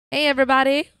Hey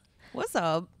everybody, What's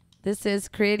up? this is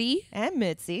Critty, And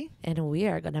Mitzi. and we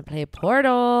are gonna play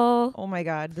Portal. Oh my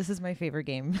god, this is my favorite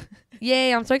game.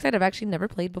 Yay, I'm so excited. I've actually never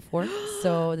played before,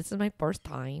 so this is my first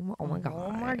time. Oh my god.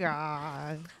 Oh my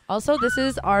god. Also, this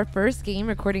is our first game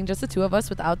recording just the two of us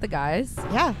without the guys.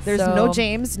 Yeah, there's So- no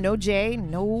James, no Jay,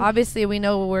 no. Obviously, we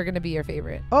know we're gonna be your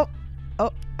favorite. Oh,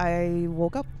 I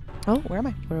woke up. Oh, Where am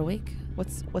I? we're awake.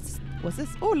 What's this?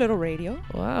 Oh, little radio.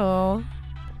 Whoa.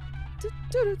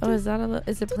 Oh, is that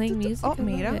is it playing music? Oh, I love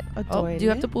mira, it. a Oh, do you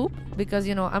have toilet. to poop? Because,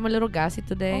 you know, I'm a little gassy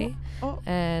today, Oh,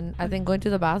 and I think going to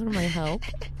the bathroom might help.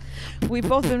 we've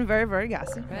both been very, very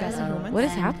gassy. Gassy humans. What is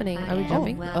happening? Are we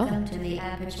jumping? Welcome to the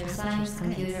Aperture Science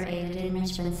Computer-Aided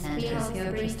Enrichment Center. We hope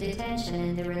your brief detention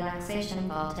in the relaxation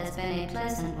vault has been a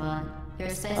pleasant one. Your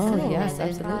specimen yes,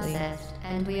 has been absolutely. processed,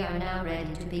 and we are now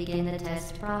ready to begin the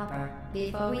test proper.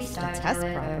 Before we start, test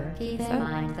however, proper? keep Is in that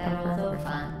mind that although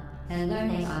fun and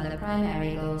learning are the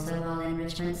primary goals of all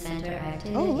Enrichment Center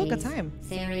activities, Oh, look, a time.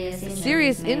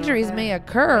 serious injuries may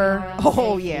occur. for our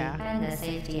Oh, safety yeah. and the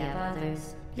safety of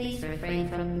others. Please refrain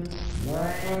from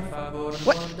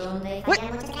What? What?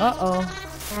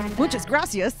 Uh-oh. Muchas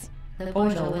gracias. The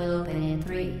portal will open in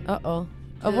 3, Uh-oh.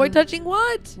 Avoid touching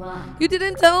what? 1. You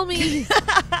didn't tell me.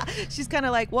 She's kind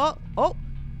of like, well,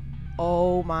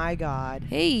 oh my god.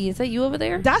 Hey, is that you over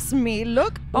there? That's me.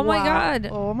 Look. Oh my Wow. god.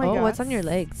 Oh my god. Oh, what's on your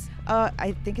legs?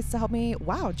 I think it's to help me.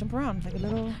 Wow, jump around like a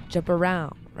little. Jump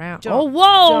around. Round. Jump, Oh,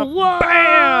 whoa. jump. Whoa.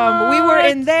 Bam! We were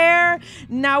in there.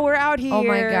 Now we're out here. Oh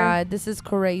my god. This is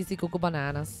crazy. Cuckoo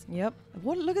bananas. Yep.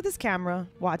 What? Look at this camera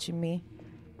watching me.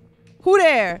 Who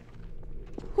there?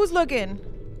 Who's looking?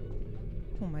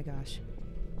 Oh my gosh.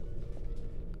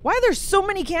 Why are there so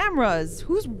many cameras?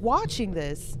 Who's watching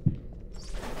this?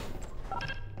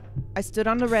 I stood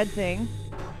on the red thing,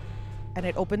 and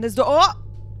it opened this door. Oh!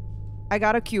 I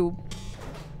got a cube.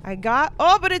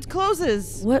 Oh, but it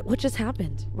closes. What just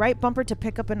happened? Right bumper to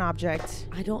pick up an object.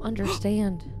 I don't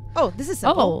understand. Oh, this is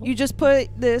simple. Oh. You just put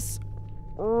this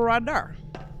right there.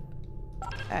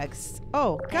 X.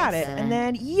 Oh, got it. And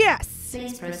then yes.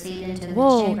 Please proceed into the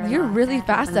Whoa, chamber you're lock really after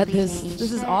fast at this. completing each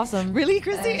This is step. awesome. Really,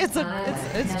 Christy? It's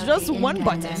just one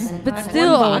button. But One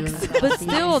still, box. but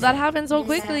still, that happened so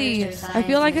quickly. I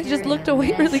feel like I just looked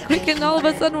away really quick, and all of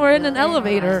a sudden we're in an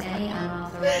elevator.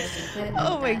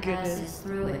 Oh my goodness.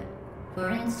 Through it. For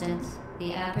instance,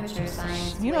 the Aperture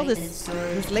Science You know weighted this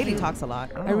storage lady cube. talks a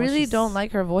lot. I really don't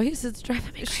like her voice. It's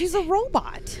driving me. She's a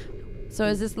robot. So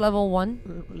is this level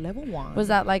 1? Level 1. Was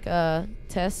that like a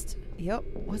test? Yep.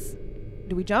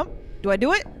 Do we jump? Do I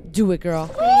do it? Do it, girl.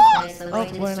 Please place the Oh,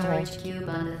 weighted we're in a hole. storage cube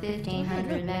on the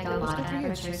 1500 megawatt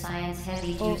Aperture Science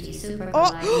Heavy Duty Super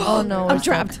Oh, Oh, no, we're I'm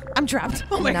trapped. I'm trapped.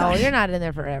 Oh my no, god. you're not in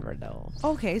there forever though.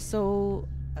 Okay, so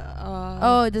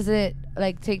Oh, does it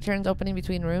like take turns opening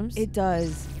between rooms? it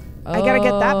does. I gotta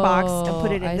get that box and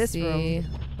put it in I this see. room.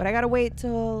 But I gotta wait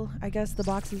till I guess the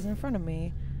box is in front of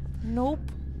me. Nope.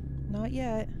 Not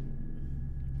yet.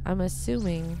 I'm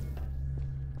assuming.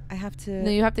 I have to. No,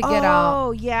 you have to get out.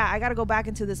 Oh yeah, I gotta go back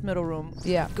into this middle room.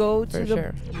 Yeah. Go to for the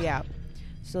sure. yeah.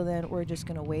 So then we're just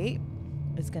gonna wait.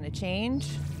 It's gonna change.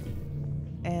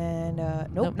 And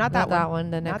nope, not that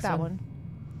one. The Not next that one.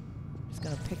 Just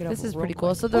gonna pick it up. This is real pretty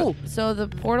cool. quick. So the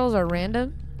portals are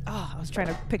random. Oh, I was trying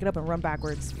to pick it up and run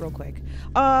backwards real quick.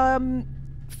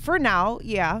 For now,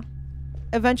 yeah.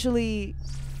 Eventually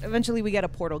we get a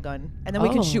portal gun, and then we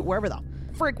can Oh. shoot wherever the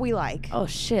frick we like. Oh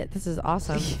shit, this is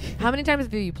awesome. How many times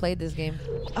have you played this game?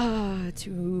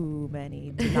 Too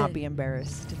many to not be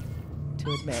embarrassed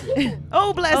to admit.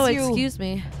 Oh, bless Oh, you. excuse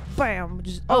me. Bam.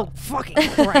 Just, oh, fucking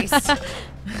Christ.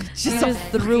 You a just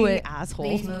threw fucking it. asshole.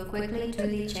 Please move quickly to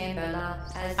the chamber lock.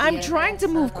 As the I'm trying to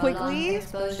effects move of prolonged quickly.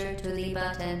 Exposure to the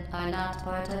button are not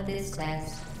part of this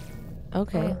test.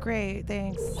 Okay. Oh, great.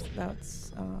 Thanks.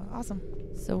 That's awesome.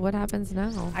 So what happens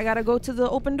now? I gotta go to the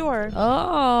open door.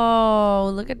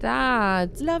 Oh, look at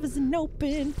that. Love is an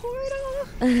open portal.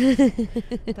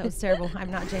 That was terrible. I'm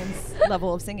not James'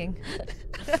 level of singing.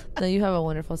 No, you have a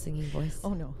wonderful singing voice.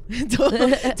 Oh no.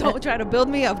 don't try to build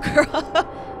me up, girl.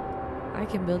 I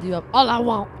can build you up all I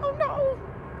want. Oh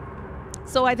no.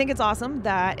 So I think it's awesome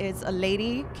that it's a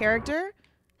lady character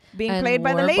being And played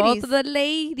by the we're ladies. both the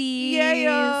ladies.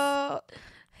 Yeah.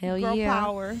 Hell Girl yeah.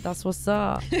 power. That's what's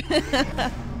up.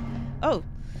 Oh,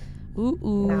 Ooh,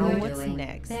 ooh. Now You're what's doing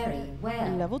next? Very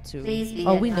well. level 2. Please be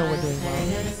Oh, we know we're advised doing that well.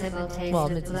 a noticeable taste Well,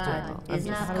 of Mitzi's doing blood well. I'm is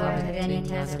just not part of any commenting on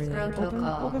test everything.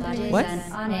 protocol, Open, but is What?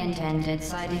 an unintended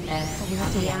side effect You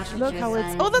have to of the watch. Aperture Look how it's-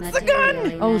 Science oh, that's the gun!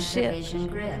 material Oh, shit. emancipation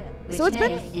grip, So which it's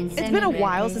been- may, in it's been a semi-rare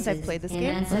while since I've cases, played this game.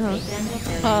 emancipate them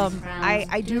if they're I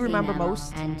crowns, do remember enamel,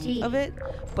 most and teeth. of it,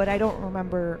 but I don't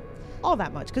remember all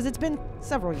that much because it's been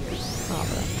several years.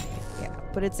 Yeah,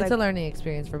 but it's It's like a learning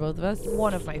experience for both of us.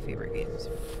 one of my favorite games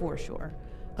for sure.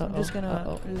 So I'm just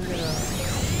gonna.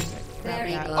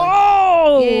 Very good.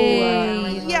 Oh!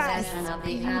 Yay. Yes!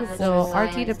 So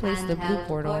RT to place the blue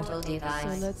portal. So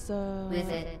let's With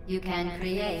it, you can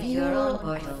create your own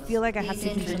portals. feel like I have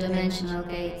These to do something interdimensional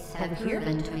gates have over here?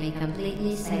 proven to be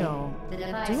completely safe. No. The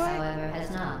device, Do I? however, has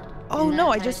not. Oh, Do no, not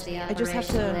I touch just- the I just have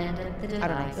to- operational end of the I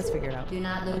don't know. device. Let's figure it out. Do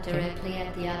not look Okay. directly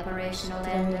at the operational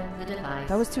end of the device.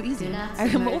 That was too easy. Do not I'm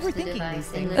submerge the overthinking these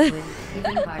device in things. liquid,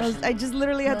 even partially. I just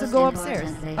literally had to Most go upstairs.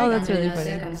 importantly, Oh, that's under really no funny.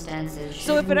 circumstances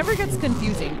So should if it ever gets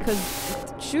confusing,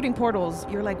 because shooting portals,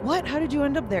 you're like, what? How did you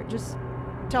end up there? Just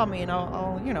tell me, and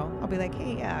I'll I'll be like,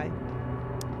 hey, yeah.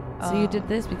 So you did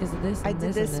this because of this. And I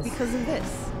did this and this. because of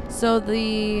this. So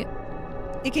the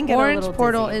It can get a orange little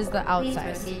portal dizzy. is the Please outside,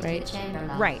 proceed to the right? chamber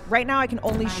lock. Right. Right now, I can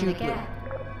only Find the shoot blue. gap.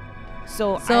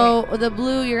 So So the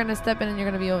blue, you're gonna step in and you're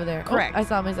gonna be over there. Correct. Oh, I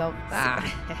saw myself.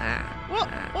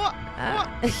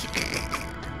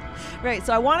 Right.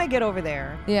 So I want to get over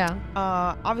there. Yeah.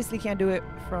 Obviously, can't do it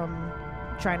from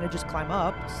trying to just climb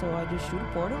up. So I just shoot a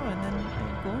portal and then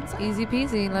I go inside. Easy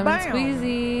peasy, lemon Bam.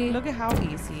 squeezy. Look at how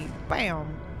easy. Bam.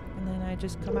 And then I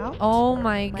just come out. Oh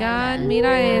my Well god, done. mira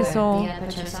Remember, eso. the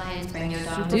aperture science bring your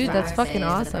doctor Dude, that's say fucking is the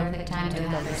awesome. perfect time to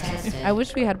have it tested. I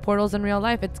wish we had portals in real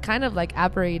life. It's kind of like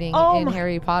apparating Oh in my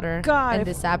Harry Potter God, and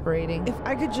disapparating. If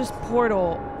I could just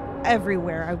portal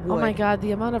everywhere, I would. Oh my god,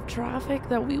 the amount of traffic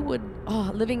that we would.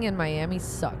 Oh, living in Miami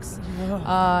sucks.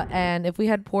 Ugh. And if we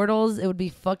had portals, it would be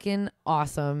fucking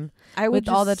awesome. I would With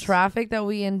all the just- traffic that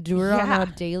we endure on Yeah. a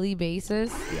daily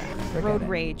basis. Forget road it.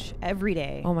 rage every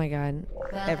day. Oh my god.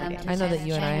 Every day. Welcome I to know that test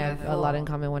you and I chamber have a lot in 4.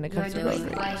 common when it You're comes to road doing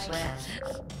rage. quite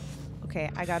well. Okay,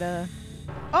 I gotta.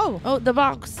 Oh, Oh, the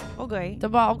box. okay. The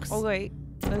box. Okay,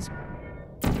 let's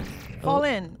fall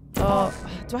in. Oh.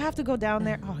 Do I have to go down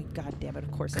there? Oh god damn it!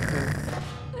 Of course I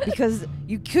do. Because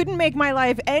you couldn't make my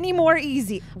life any more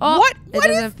easy. Oh, What? It What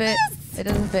is doesn't fit. this? It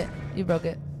doesn't fit. You broke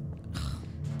it.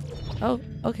 Oh,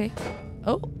 okay.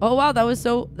 Oh wow, that was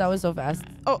so fast.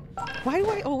 Oh, why do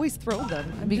I always throw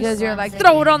them? I'm Because just- you're like, Once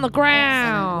throw it again, on the excellent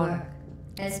ground. work.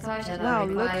 As part of Wow, our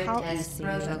look required how test easy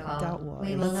that protocol, was.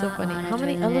 we will That's so not funny. How monitor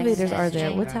many the next elevators are test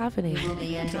there? What's chamber. happening? You will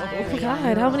be Oh entirely God, on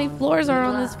your how many own. floors are Good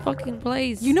on this luck. fucking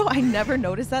place? You know, I never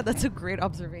noticed that. That's a great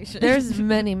observation. There's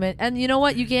many, and you know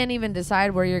what? You can't even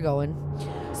decide where you're going.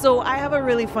 So I have a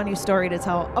really funny story to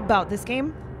tell about this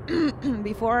game.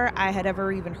 Before I had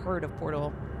ever even heard of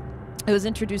Portal, it was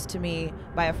introduced to me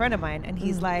by a friend of mine, and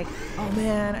he's like, "Oh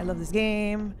man, I love this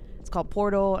game. It's called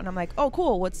Portal." And I'm like, "Oh,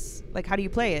 cool. What's like? How do you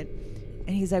play it?"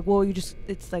 And he's like, "Well,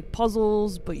 it's like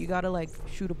puzzles, but you gotta like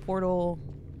shoot a portal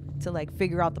to like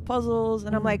figure out the puzzles."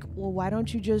 And I'm like, "Well, why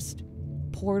don't you just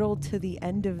portal to the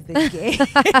end of the game?"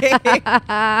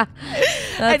 That's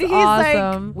and he's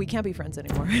awesome. like, "We can't be friends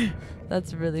anymore."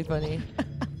 That's really funny.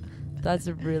 That's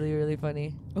really, really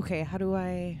funny. Okay, how do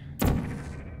I?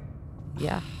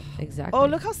 Yeah, exactly. Oh,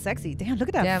 look how sexy! Damn, look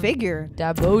at that Damn. figure.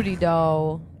 that booty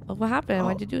dough. Oh, what happened? Oh,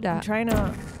 Why'd you do I'm that? trying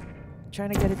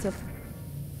to get it to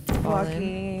Fall in.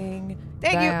 fucking.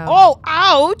 Thank Damn. you. Oh,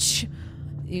 ouch!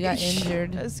 You got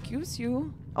injured. Excuse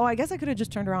you. Oh, I guess I could have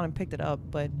just turned around and picked it up,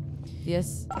 but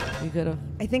Yes, you could have.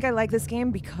 I think I like this game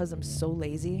because I'm so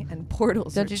lazy and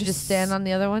portals. Don't are you just stand on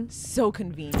the other one? So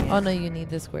convenient. Oh no, you need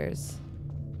the squares.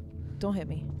 Don't hit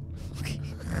me. Okay.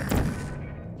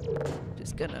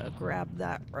 Just gonna grab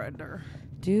that right there.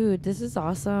 Dude, this is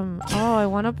awesome. Oh, I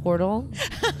want a portal.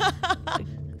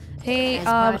 Hey, As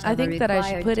part I of a think that I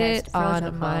should required put it test on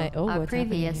protocol, my. Oh, our what's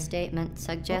previous happening here? statement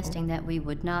suggesting that we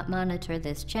would not monitor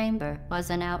this chamber was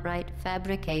an outright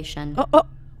fabrication. Oh.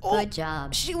 Good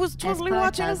job. She was As totally part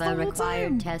watching us of the a whole required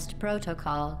time. test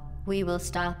protocol, we will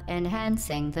stop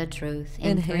enhancing the truth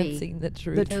in Enhancing the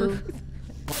truth. The 3,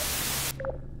 truth.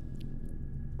 2,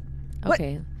 What?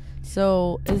 Okay,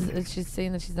 so is she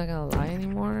saying that she's not gonna lie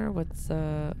anymore? What's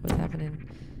happening?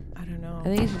 I don't know. I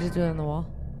think you should just do it on the wall.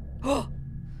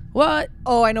 What?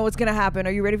 Oh, I know what's gonna happen.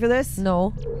 Are you ready for this?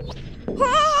 No.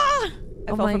 Ah! I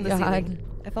Oh fell my from the God. ceiling.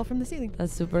 I fell from the ceiling.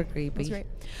 That's super creepy. That's right.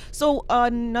 So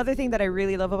another thing that I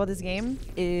really love about this game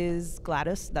is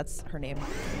GLaDOS. That's her name,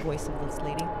 the voice of this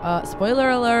lady. Spoiler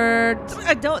alert.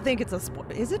 I don't think it's a spoil.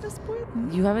 Is it a spoil?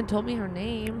 You haven't told me her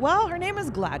name. Well, her name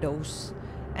is GLaDOS,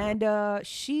 and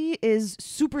she is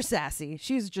super sassy.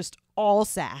 She's just all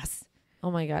sass. Oh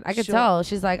my god, I could Sure. tell.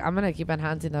 She's like, I'm gonna keep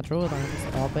enhancing the truth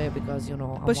and stop it because I'm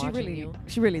But watching you.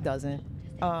 she really doesn't.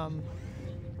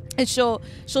 And she'll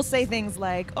say things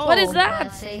like, "Oh, What is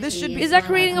that? This should be- Is that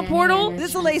creating a portal? This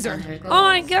is a laser. Oh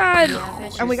my god.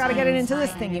 And we gotta get it into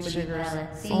this thingy majiggers.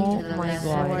 Oh my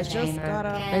So I god. just gotta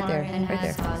Right there. Right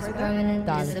there.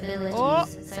 Done. Oh,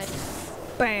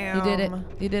 bam! You did it.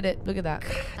 You did it. Look at that.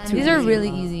 These are really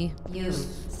easy.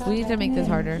 We need to make this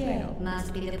harder.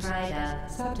 Must be the pride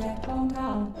of. Subject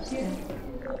hometown.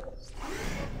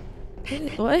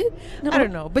 What? No. I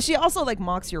don't know, but she also like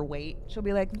mocks your weight. She'll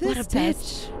be like, What "This a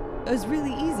test is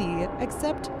really easy,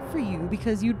 except for you,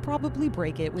 because you'd probably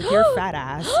break it with your fat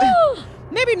ass."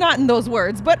 Maybe not in those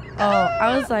words, but Oh,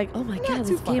 I was like, oh my god,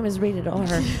 too this far. game is rated R.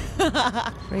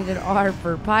 Rated R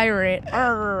for pirate.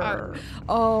 Arr.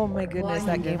 oh my goodness,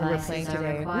 that game we were playing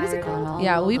today. What was it called?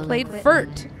 Yeah, we played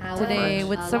FERT today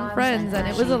with some friends, and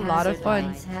it was a lot of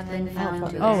fun.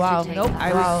 Oh wow, Nope,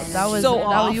 I wow, was that was so that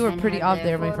off. you were pretty off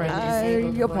there, my friend.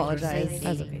 I apologize.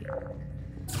 That's okay.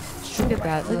 Look at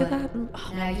that. Look at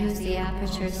that. Now use the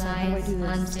aperture signs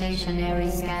on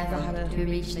stationary scaffold to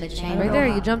reach the chamber. Right there,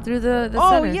 you jump through the Oh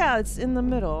center. yeah, it's in the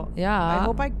middle. Yeah. I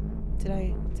hope I did.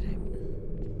 I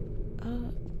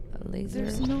A laser.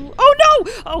 There's no. Oh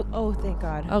no! Oh thank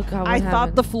God. Oh god. What I thought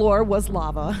happened? the floor was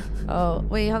lava. Oh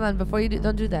wait, hold on. Before you do,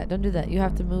 don't do that. Don't do that. You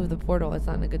have to move the portal. It's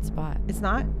not in a good spot. It's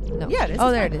not. No. Yeah, it is. Oh,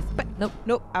 It's there fine. it is. But Nope.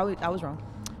 nope. I was wrong.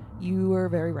 You were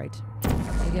very right.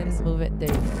 Again, move it. There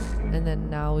you go. And then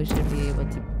now we should be able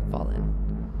to fall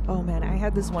in. Oh man, I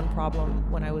had this one problem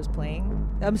when I was playing.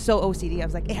 I'm so OCD. I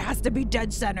was like, it has to be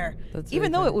dead center. That's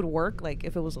Even really though it funny. would work, like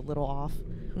if it was a little off.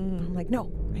 I'm like,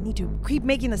 no, I need to keep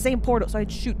making the same portal. So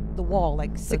I'd shoot the wall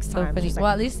like six That's so times. funny. just Well,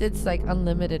 like, at least it's like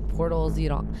unlimited portals. You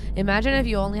don't imagine if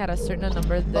you only had a certain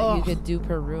number that you Ugh. could do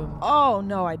per room. oh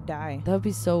no, I'd die. That would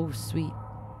be so sweet.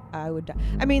 I would die.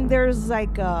 I mean, there's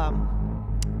like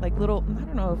little, I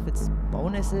don't know if it's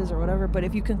bonuses or whatever, but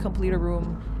if you can complete a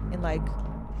room in like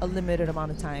a limited amount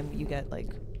of time, you get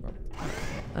like,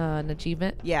 An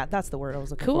achievement. yeah, that's the word I was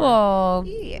looking for. Cool.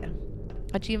 Yeah.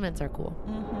 Achievements are cool.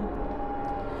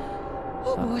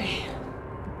 Oh boy.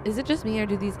 Is it just me, or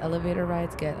do these elevator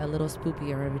rides get a little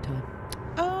spookier every time?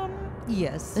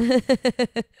 Yes.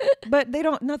 But they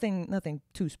don't, nothing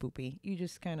too spoopy. You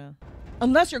just kind of,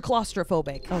 unless you're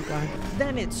claustrophobic, Oh god.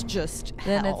 then it's just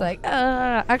Then hell. it's like,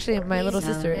 actually, my little Please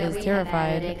note sister that is we have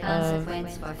terrified added a of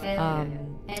consequence for failure.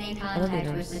 Any contact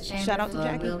elevators. with the chamber Shout out to floor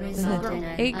Jackie. will result in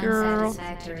an Hey, girl.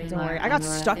 unsatisfactory Don't worry, mark I got on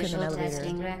your stuck in an official elevator.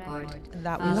 testing record.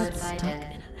 that You was, got Followed by stuck death.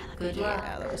 in an Good luck.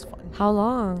 yeah, that was fun. How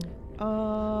long?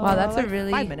 Wow, that's a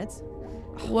really- 5 minutes.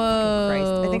 Whoa.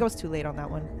 Christ. I think I was too late on that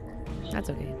one. That's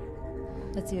okay.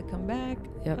 Let's see it come back.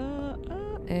 Yep.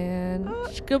 And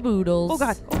skaboodles. Oh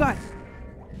god. Oh god.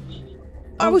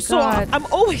 I Oh, was so off. God. I'm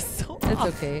always so It's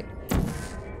off. okay.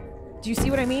 Do you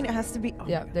see what I mean? It has to be. Oh,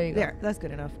 Yeah, there you go. There. That's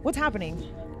good enough. What's happening?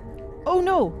 Oh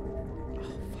no.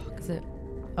 Is it?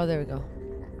 Oh, there we go.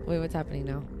 Wait, what's happening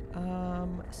now?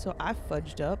 So I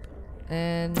fudged up.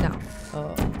 And now.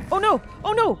 Oh. Oh no.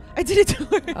 Oh no. I did it too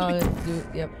early.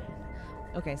 Oh, yep.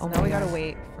 Okay, so Oh now my we gotta God.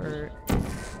 wait for.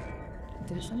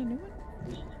 Did it send a new one?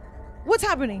 What's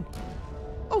happening?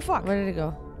 Oh fuck! Where did it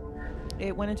go?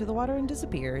 It went into the water and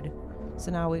disappeared. So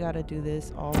now we gotta do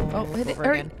this all Oh, hit it. over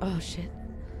Hurry. again. Oh, shit.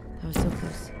 That was so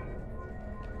close.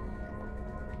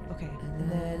 Okay, And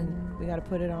and then then- we gotta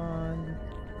put it on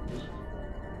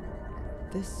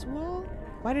this wall.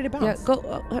 Why did it bounce? Yeah,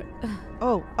 go.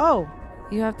 Oh,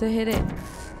 You have to hit it.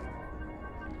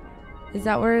 Is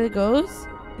that where it goes?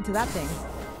 into that thing.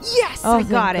 Yes, Oh, I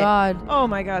got thank it. God. Oh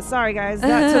my god, sorry guys,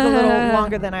 that took a little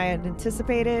longer than I had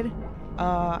anticipated.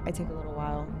 I take a little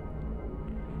while.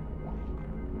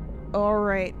 All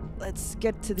right, let's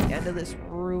get to the end of this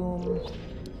room.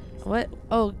 What?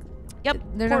 Oh, Yep,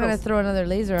 they're not gonna portals. throw another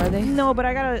laser, are they? No, but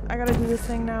I gotta do this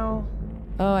thing now,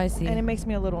 Oh, I see. and it makes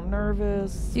me a little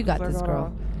nervous. You got So I this, gotta-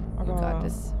 girl. I You got gotta-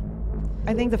 this.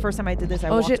 I think the first time I did this, I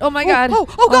Oh walked. shit! Oh my god! Oh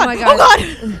god! my Oh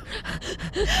god!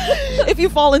 If you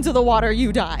fall into the water,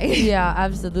 you die. Yeah,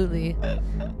 absolutely.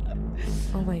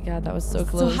 Oh my god, that was so So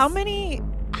close. how many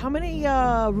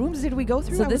rooms did we go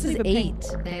through? So I this wasn't is even paying-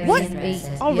 8. There What? is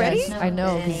access. Already? Yes, I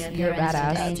know, 'cause you're a badass.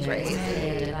 That's great.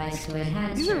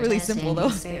 These These are really simple, though.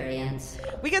 Experience.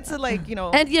 We get to like, you know.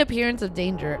 And the appearance of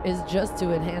danger is just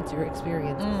to enhance your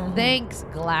experience. Mhm. Thanks,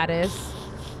 GLaDOS.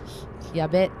 Yeah,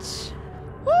 bitch.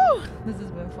 Woo! This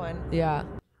has been fun. Yeah.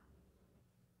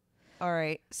 All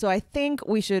right. So I think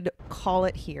we should call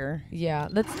it here. Yeah,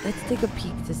 let's take a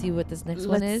peek to see what this next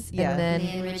one Let's- is, yeah. and The then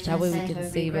Enrichment that way we Center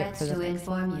can save it regrets for the to next.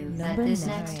 inform you that Number this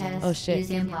next 9. test Oh, shit.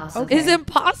 is impossible. Okay. Is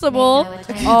impossible. Make no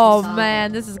attempt to Oh solve man,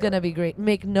 it. this is gonna be great.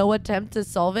 Make no attempt to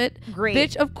solve it. Great.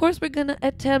 Bitch, of course we're gonna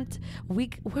attempt. We're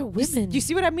women. You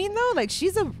see what I mean though? Like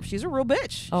she's a real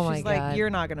bitch. Oh my she's God. like,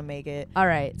 you're not gonna make it. All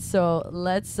right, so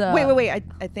let's. Wait.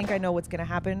 I think I know what's gonna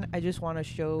happen. I just want to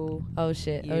show. Oh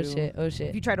shit! Oh you. shit! Oh If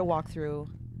shit! you try to walk through,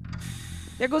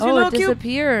 there goes your Oh, little it cube.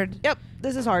 disappeared. Yep,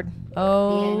 this is hard. The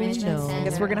Oh Enrichment no! Center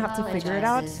Guess we're gonna have to figure it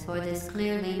out. apologizes for this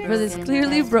clearly For this broken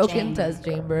clearly test broken chamber. test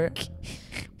chamber.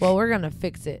 Well, we're gonna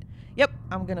fix it. Yep,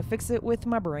 I'm gonna fix it with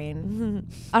my brain.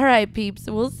 All right, peeps.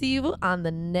 We'll see you on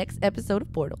the next episode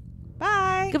of Portal.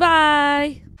 Bye.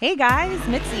 Goodbye. Hey guys,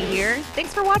 Mitzi here.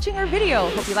 Thanks for watching our video.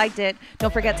 Hope you liked it.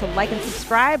 Don't forget to like and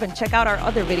subscribe and check out our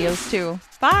other videos too.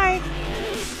 Bye.